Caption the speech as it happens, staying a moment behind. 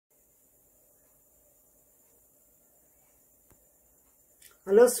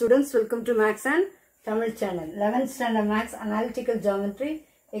Hello students, welcome to Max and Tamil channel. 11th standard Max Analytical Geometry,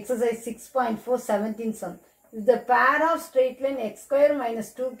 exercise 6.4, 17 sum. If the pair of straight line x square minus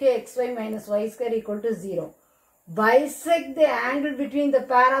 2k xy minus y square equal to 0, bisect the angle between the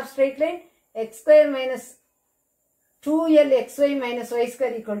pair of straight line x square minus 2l xy minus y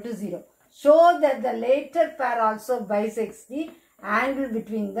square equal to 0. Show that the later pair also bisects the angle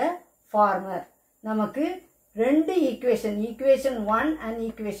between the former. நமக்கு ரெண்டு equation 1 and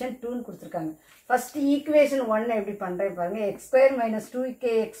equation 2 னு கொடுத்திருக்காங்க. First equation 1 எப்படி பண்றேன் பாருங்க. x square minus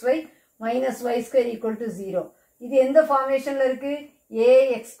 2kxy minus y square equal to 0. இது எந்த ஃபார்மேஷன்ல இருக்கு?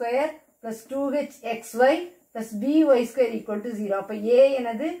 ax square plus 2hxy plus by square equal to 0. அப்ப a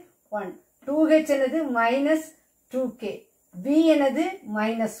என்னது 1, 2h என்னது minus 2k, b என்னது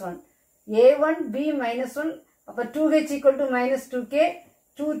minus 1, a1 b minus 1. அப்ப 2h equal to minus 2k,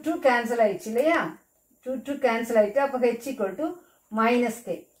 2 cancel ஆயிடுச்சு இல்லையா? 2 cancel ஆயிட்டு அப்ப h equal to minus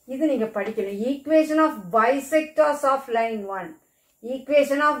k. இது நீங்க படிக்கணும். Equation of bisectors of line 1.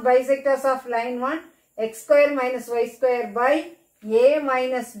 Equation of bisectors of line 1, x square minus y square by a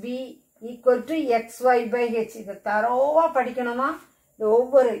minus b equal to xy by h. இது தரோவா படிக்கணுமா? இந்த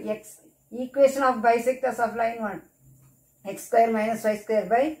ஒவ்வொரு equation of bisectors of line 1, x square minus y square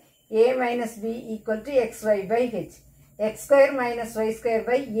by a minus b equal to xy by h. x square minus y square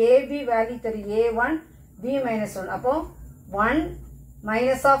by ab value தரு a1 b minus 1. அப்போ 1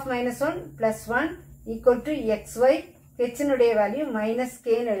 minus of minus 1 plus 1 equal to xy, h னுடைய value minus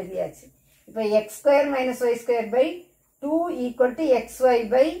k னு எழுதியாச்சு. இப்போ x square minus y square by 2 equal to xy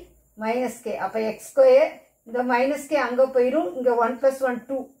by minus k. அப்போ x square இந்த minus k அங்க போயிரும். இங்க 1 plus 1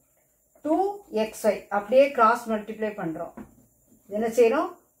 2 xy. அப்படியே cross multiply பண்றோம். என்ன செய்றோம்?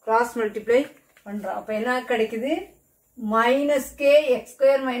 cross multiply பண்றோம். அப்போ என்ன கிடைக்குது? minus k x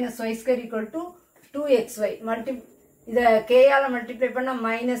square minus y square equal to 2xy. இத k ஆல மல்டிப்ளை பண்ணா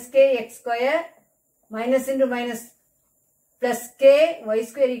minus k x square minus into minus plus k y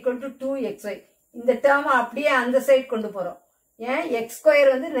square equal to 2xy. இந்த டேர்ம் அப்படியே அந்த சைடு கொண்டு போறோம். ஏன் x square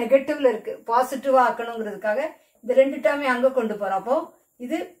வந்து நெகட்டிவ்ல இருக்கு, பாசிட்டிவா ஆக்கணும்ங்கிறதுக்காக இந்த ரெண்டு டேர்மே அங்க கொண்டு போறோம். அப்போ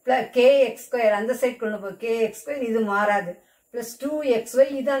இது k x square அந்த சைடு கொண்டு போறோம். k x square இது மாறாது. plus 2xy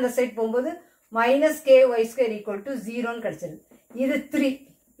இது அந்த சைடு போகும்போது minus k y square equal to 0 னு கிடைச்சிருது. இது 3,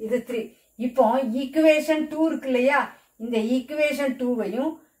 இது 3. இப்போ equation 2 இருக்கு இல்லையா? இந்த equation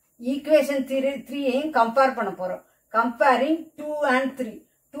 2வையும் equation 3ஐயும் கம்பேர் பண்ண போறோம். comparing 2 and 3.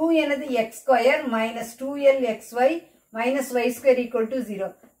 2 என்னது x square minus 2l xy minus y square equal to 0.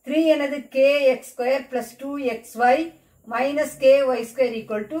 3 என்னது k x square plus 2xy minus k y square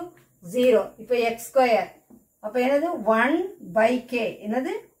equal to 0. இப்போ x square அப்ப என்னது 1 by k,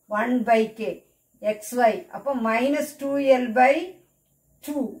 என்னது 1 by k xy. அப்போ minus 2l by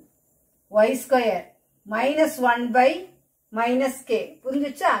 2 y square minus 1 by minus k.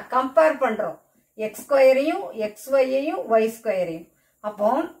 புரிஞ்சுச்சா? Compare பண்றோம் x squareையும் xyயையும் y squareையும். அப்போ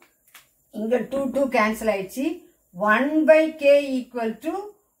இங்க 2 கேன்சல் ஆயிடுச்சு. 1 by k equal to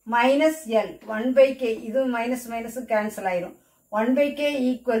minus l. 1 by k இது minus minus கேன்சல் ஆயிரும். 1 by k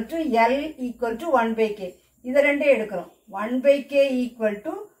equal to l equal to 1 by k. இது ரெண்டே எடுக்கிறோம். 1 by k equal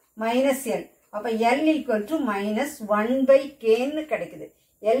to minus l. அப்ப l equal to minus 1 by k ன்னு கிடைக்குது.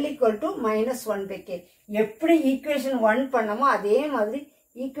 l equal to minus 1 by k. எப்படி equation 1 பண்ணமோ அதே மாதிரி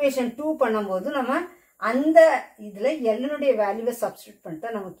equation 2 பண்ணும்போது நம்ம அந்த இதுல l னுடைய வேல்யூவை சப்ஸ்டிட்யூட்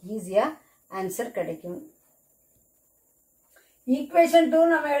பண்ணிட்டா நமக்கு ஈஸியா ஆன்சர் கிடைக்கும். equation 2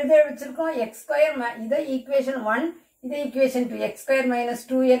 நம்ம எழுத வச்சிருக்கோம். x square இத equation 1, இத equation 2. x square minus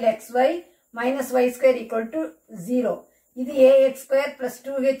 2l xy minus y square equal to 0. இது ax square plus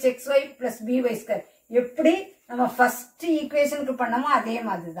 2hxy plus by square. எப்படி நம்ம first equationக்கு பண்ணமோ அதே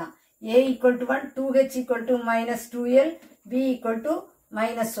மாதிரி தான். a equal to 1, 2h equal to minus 2l, b equal to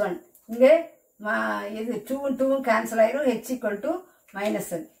minus 1. இங்க இது 2 cancel ஆயிரும். h equal to minus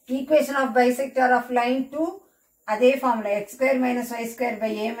 1. Equation of bisector of line 2 அதே formula. x square minus y square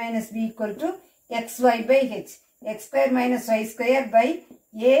by a minus b equal to xy by h. x square minus y square by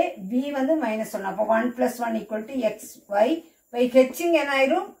a b வந்து minus 1. அப்போ 1 plus 1 equal to xy by h இங்க என்ன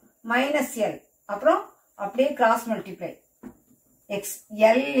ஆயிரும்? minus l. அப்புறம் அப்படியே cross multiply.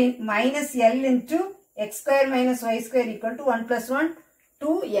 minus l into x square minus y square equal to 1 plus 1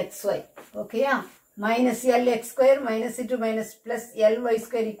 2xy. ஓகேயா? minus l x square minus into minus plus l y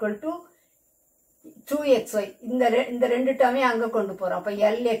square equal to 2xy. இந்த ரெண்டு டேர்மே அங்க கொண்டு போறோம். அப்ப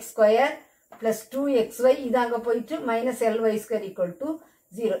l x square plus 2xy இது அங்க போயிட்டு minus ly square equal to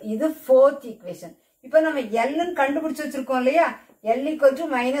 0. இது fourth equation. இப்போ நம்ம l ன்னு கண்டுபிடிச்சு வச்சிருக்கோம் இல்லையா? l equal to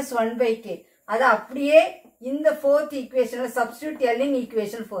minus 1 by k. அது அப்படியே இந்த fourth equationல substitute l in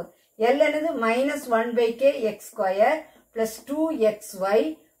equation 4. l என்னது minus 1 by k x square plus 2xy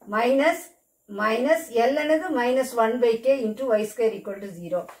minus L என்னது minus 1 by k into y square equal to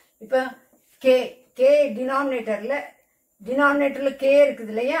 0. இப்போ k denominatorல k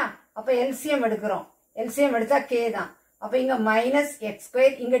இருக்குது இல்லையா? அப்ப LCM எடுக்கிறோம். LCM எடுத்தா k தான். அப்ப இங்க minus x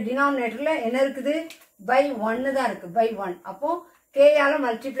square இங்க denominatorல என்ன இருக்குது? by 1 தான் இருக்கு. by 1. அப்போ k ஆல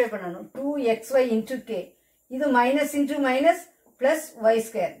மல்டிப்ளை பண்ணணும். 2xy into k. இது minus into minus plus y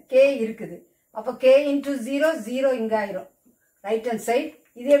square. k இருக்குது. அப்ப k into 0 0 இங்க ஆயிரும். right hand side.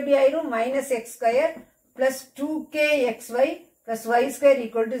 இது எப்படி ஆயிரும்? minus x square plus 2kxy plus y square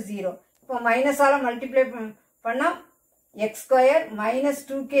equal to 0. இப்போ minus ஆல மல்டிப்ளை பண்ணா x square minus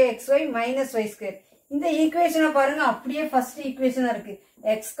 2kxy minus y square. இந்த ஈக்குவேஷனை பாருங்க, அப்படியே ஃபர்ஸ்ட் ஈக்குவேஷனா இருக்கு.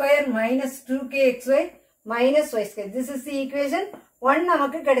 x square minus 2kxy minus y square. This is the equation 1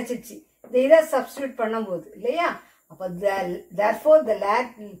 நமக்கு கிடைச்சிச்சு. இதை சப்ஸ்டிட்யூட் பண்ணும்போது இல்லையா? அப்ப therefore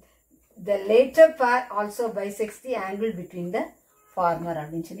the later pair also bisects the angle between the former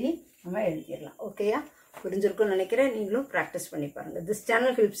அப்படின்னு சொல்லி நம்ம எழுதிடலாம். ஓகேயா? புரிஞ்சிருக்கும்னு நினைக்கிறேன். நீங்களும் ப்ராக்டிஸ் பண்ணி பாருங்க. This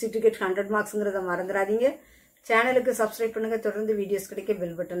channel helps to get 100 மார்க்ஸ்ங்கிறத மறந்துடாதீங்க. சேனலுக்கு சப்ஸ்கிரைப் பண்ணுங்க. தொடர்ந்து வீடியோஸ் கிடைக்க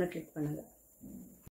பெல் பட்டனை கிளிக் பண்ணுங்க.